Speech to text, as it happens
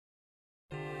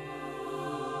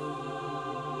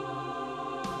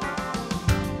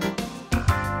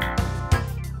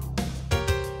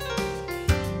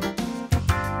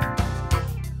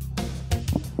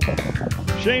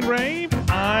Shane Ray,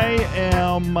 I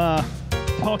am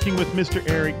talking with Mr.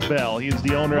 Eric Bell. He is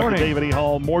the owner of the David E.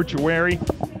 Hall Mortuary,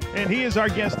 and he is our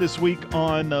guest this week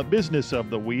on Business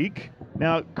of the Week.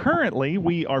 Now, currently,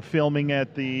 we are filming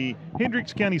at the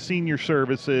Hendricks County Senior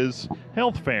Services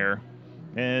Health Fair,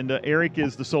 and Eric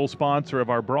is the sole sponsor of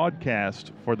our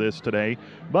broadcast for this today.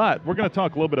 But we're going to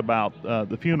talk a little bit about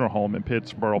the funeral home in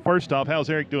Pittsboro. First off, how's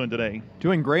Eric doing today?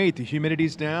 Doing great. The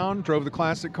humidity's down. Drove the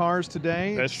classic cars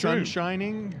today. That's true. Sun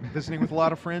shining. Visiting with a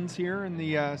lot of friends here in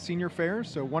the senior fair.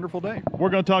 So wonderful day. We're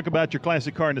going to talk about your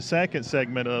classic car in the second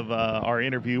segment of our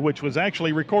interview, which was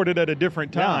actually recorded at a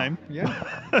different time.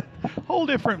 Yeah. Whole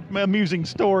different amusing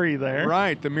story there.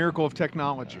 Right. The miracle of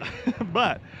technology.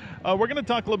 But we're going to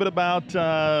talk a little bit about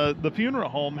the funeral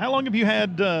home. How long have you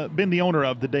had been the owner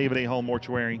of the David A. Hall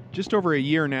Mortuary? Just over a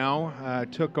year now.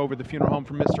 Took over the funeral home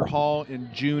from Mr. Hall in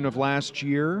June of last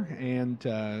year,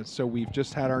 and so we've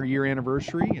just had our year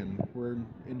anniversary, and we're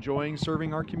enjoying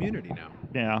serving our community now.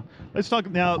 Yeah. Let's talk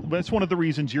now. That's one of the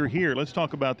reasons you're here. Let's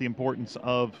talk about the importance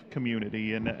of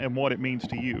community and what it means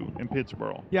to you in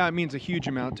Pittsboro. Yeah, it means a huge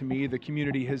amount to me. The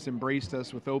community has embraced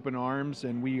us with open arms,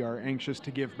 and we are anxious to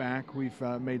give back. We've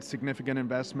made significant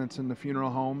investments in the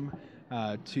funeral home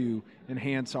to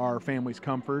enhance our family's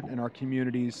comfort and our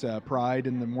community's pride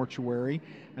in the mortuary.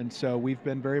 And so we've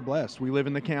been very blessed. We live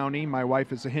in the county. My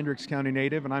wife is a Hendricks County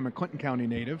native, and I'm a Clinton County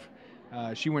native.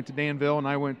 She went to Danville, and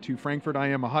I went to Frankfort. I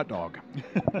am a hot dog.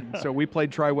 So we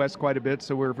played Tri-West quite a bit,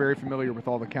 so we're very familiar with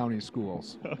all the county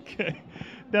schools. Okay.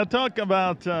 Now talk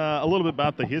about a little bit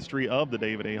about the history of the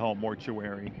David A. Hall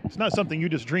Mortuary. It's not something you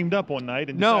just dreamed up one night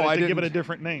and decided to give it a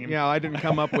different name. Yeah, I didn't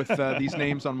come up with these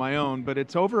names on my own, but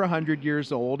it's over 100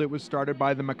 years old. It was started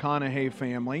by the McConaughey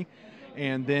family,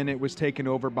 and then it was taken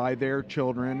over by their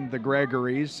children, the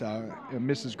Gregorys.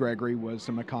 Mrs. Gregory was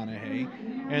a McConaughey.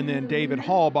 And then David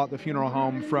Hall bought the funeral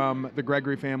home from the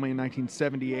Gregory family in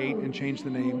 1978 and changed the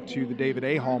name to the David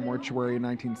A. Hall Mortuary in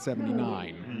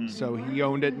 1979. And so he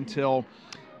owned it until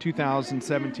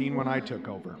 2017 when I took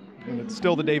over. And it's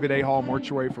still the David A. Hall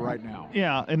Mortuary for right now.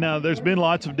 Yeah, and now there's been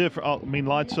lots of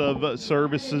lots of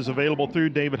services available through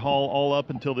David Hall all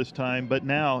up until this time, but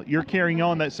now you're carrying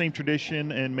on that same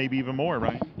tradition and maybe even more,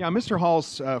 right? Yeah, Mr.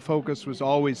 Hall's focus was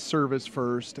always service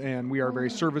first, and we are a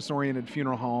very service-oriented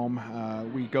funeral home.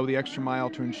 We go the extra mile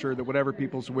to ensure that whatever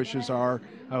people's wishes are,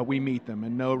 we meet them,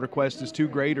 and no request is too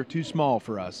great or too small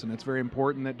for us, and it's very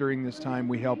important that during this time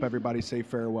we help everybody say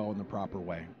farewell in the proper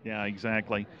way. Yeah,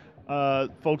 exactly.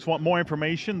 Folks want more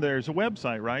information, there's a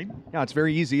website, right? Yeah, it's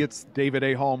very easy. It's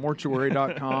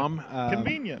davidahallmortuary.com.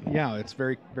 Convenient. Yeah, it's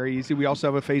very, very easy. We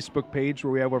also have a Facebook page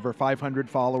where we have over 500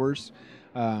 followers.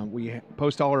 We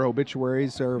post all our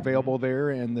obituaries are available there,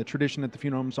 and the tradition at the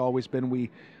funeral home has always been we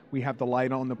have the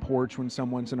light on the porch when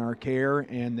someone's in our care,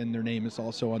 and then their name is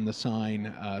also on the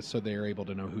sign, so they're able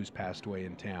to know who's passed away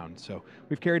in town. So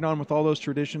we've carried on with all those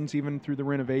traditions even through the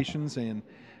renovations, and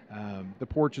the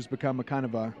porch has become a kind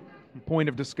of a point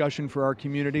of discussion for our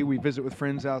community. We visit with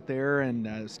friends out there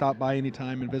and stop by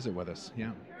anytime and visit with us.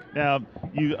 Yeah. Now,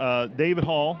 you, David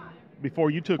Hall,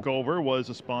 before you took over, was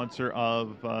a sponsor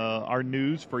of our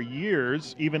news for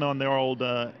years, even on their old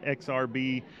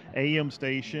XRB AM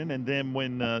station. And then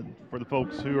when, for the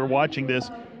folks who are watching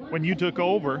this, when you took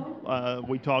over,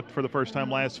 we talked for the first time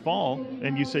last fall,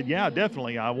 and you said, yeah,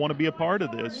 definitely, I want to be a part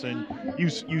of this. And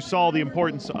you saw the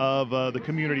importance of the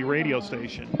community radio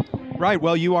station. Right.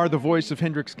 Well, you are the voice of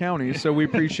Hendricks County, so we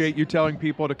appreciate you telling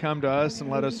people to come to us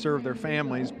and let us serve their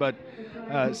families. But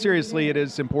seriously, it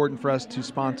is important for us to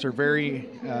sponsor very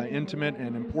intimate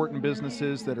and important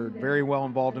businesses that are very well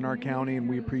involved in our county, and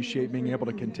we appreciate being able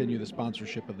to continue the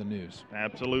sponsorship of the news.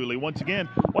 Absolutely. Once again,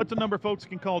 what's the number folks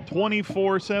can call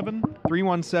 24/7?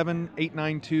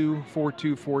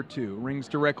 317-892-4242. Rings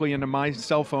directly into my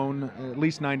cell phone at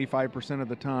least 95% of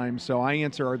the time, so I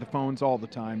answer the phones all the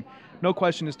time. No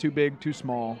question is too big, too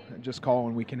small. Just call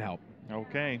and we can help.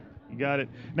 Okay. You got it.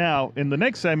 Now, in the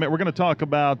next segment, we're going to talk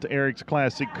about Eric's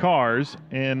classic cars,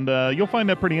 and you'll find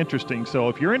that pretty interesting. So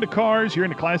if you're into cars, you're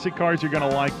into classic cars, you're going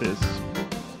to like this.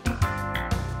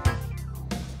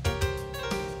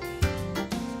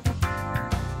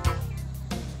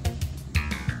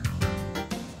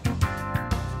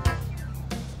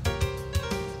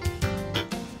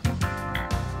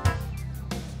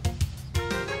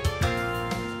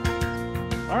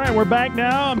 All right, we're back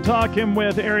now. I'm talking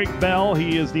with Eric Bell.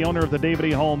 He is the owner of the David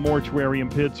E. Hall Mortuary in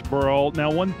Pittsboro. Now,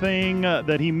 one thing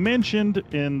that he mentioned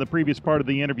in the previous part of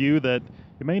the interview that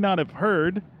you may not have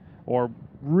heard or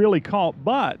really caught,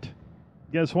 but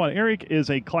guess what? Eric is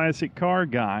a classic car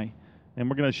guy, and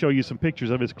we're going to show you some pictures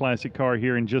of his classic car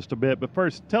here in just a bit. But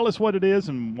first, tell us what it is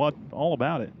and what all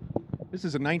about it. This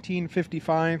is a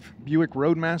 1955 Buick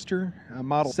Roadmaster,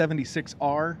 model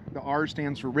 76R. The R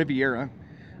stands for Riviera.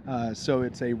 So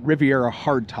it's a Riviera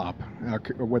hardtop,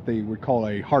 or what they would call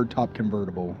a hardtop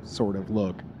convertible sort of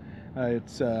look.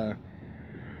 It's a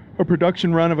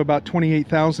production run of about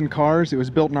 28,000 cars. It was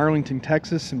built in Arlington,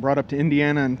 Texas, and brought up to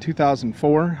Indiana in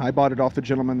 2004. I bought it off the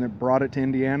gentleman that brought it to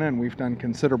Indiana, and we've done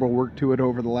considerable work to it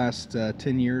over the last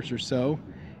 10 years or so.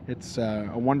 It's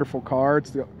a wonderful car.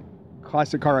 It's the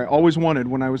classic car I always wanted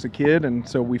when I was a kid, and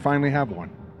so we finally have one.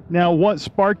 Now, what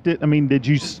sparked it? I mean,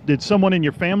 did someone in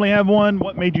your family have one?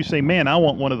 What made you say, man, I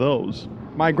want one of those?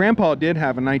 My grandpa did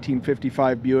have a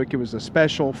 1955 Buick. It was a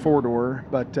special four-door,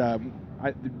 but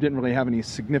I didn't really have any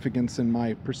significance in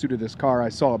my pursuit of this car. I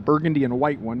saw a burgundy and a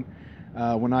white one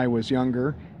when I was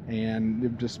younger,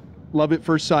 and just love at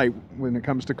first sight when it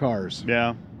comes to cars.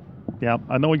 Yeah,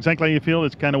 I know exactly how you feel.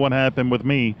 It's kind of what happened with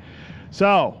me.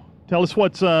 So, tell us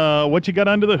what you got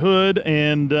under the hood,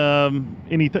 and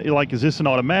anything like, is this an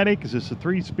automatic? Is this a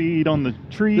 3-speed on the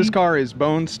tree? This car is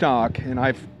bone stock, and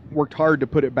I've worked hard to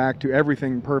put it back to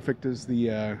everything perfect as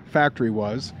the factory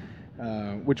was,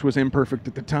 which was imperfect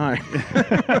at the time.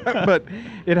 But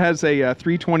it has a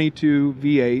 322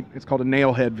 V8. It's called a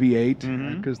nailhead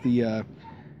V8 because the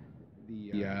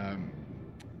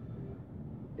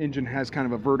engine has kind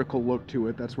of a vertical look to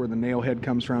it. That's where the nailhead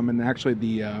comes from, and actually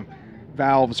the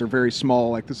valves are very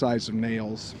small, like the size of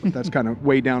nails. That's kind of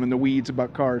way down in the weeds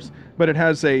about cars. But it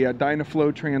has a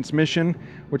Dynaflow transmission,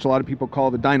 which a lot of people call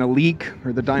the Dynaleak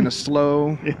or the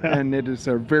Dynaslow. And it is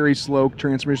a very slow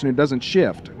transmission. It doesn't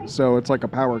shift, so it's like a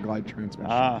power glide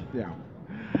transmission. Yeah.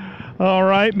 All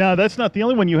right. Now, that's not the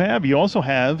only one you have. You also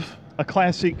have a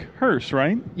classic hearse,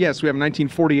 right? Yes, we have a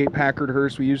 1948 Packard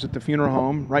hearse we use at the funeral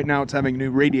home. Right now it's having a new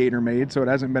radiator made, so it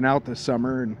hasn't been out this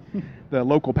summer, and the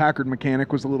local Packard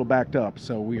mechanic was a little backed up,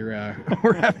 so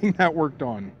we're having that worked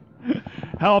on.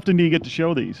 How often do you get to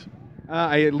show these?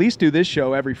 I at least do this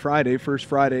show every Friday, first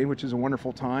Friday, which is a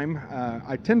wonderful time.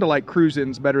 I tend to like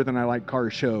cruise-ins better than I like car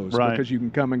shows, right, because you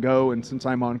can come and go, and since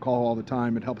I'm on call all the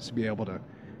time, it helps to be able to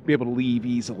leave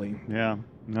easily. Yeah.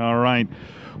 All right.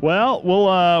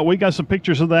 Well, we got some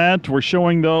pictures of that. We're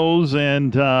showing those,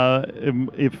 and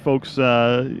if folks,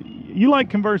 you like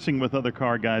conversing with other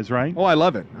car guys, right? Oh, I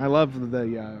love it. I love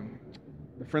the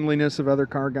friendliness of other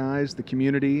car guys, the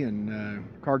community, and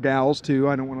car gals too.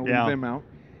 I don't want to leave them out.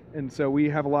 And so we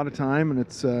have a lot of time, and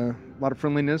it's a lot of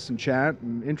friendliness and chat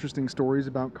and interesting stories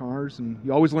about cars, and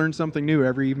you always learn something new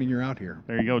every evening you're out here.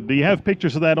 There you go. Do you have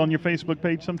pictures of that on your Facebook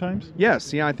page sometimes?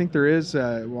 Yes. Yeah, I think there is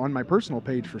on my personal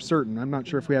page for certain. I'm not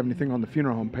sure if we have anything on the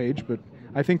funeral home page, but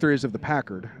I think there is of the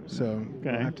Packard. So I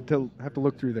have to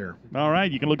look through there. All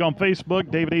right. You can look on Facebook,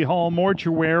 David E. Hall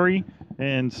Mortuary,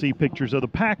 and see pictures of the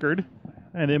Packard,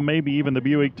 and then maybe even the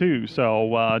Buick too.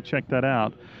 So check that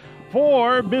out.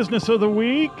 For Business of the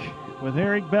Week with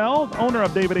Eric Bell, owner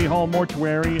of David E. Hall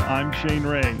Mortuary, I'm Shane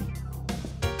Ray.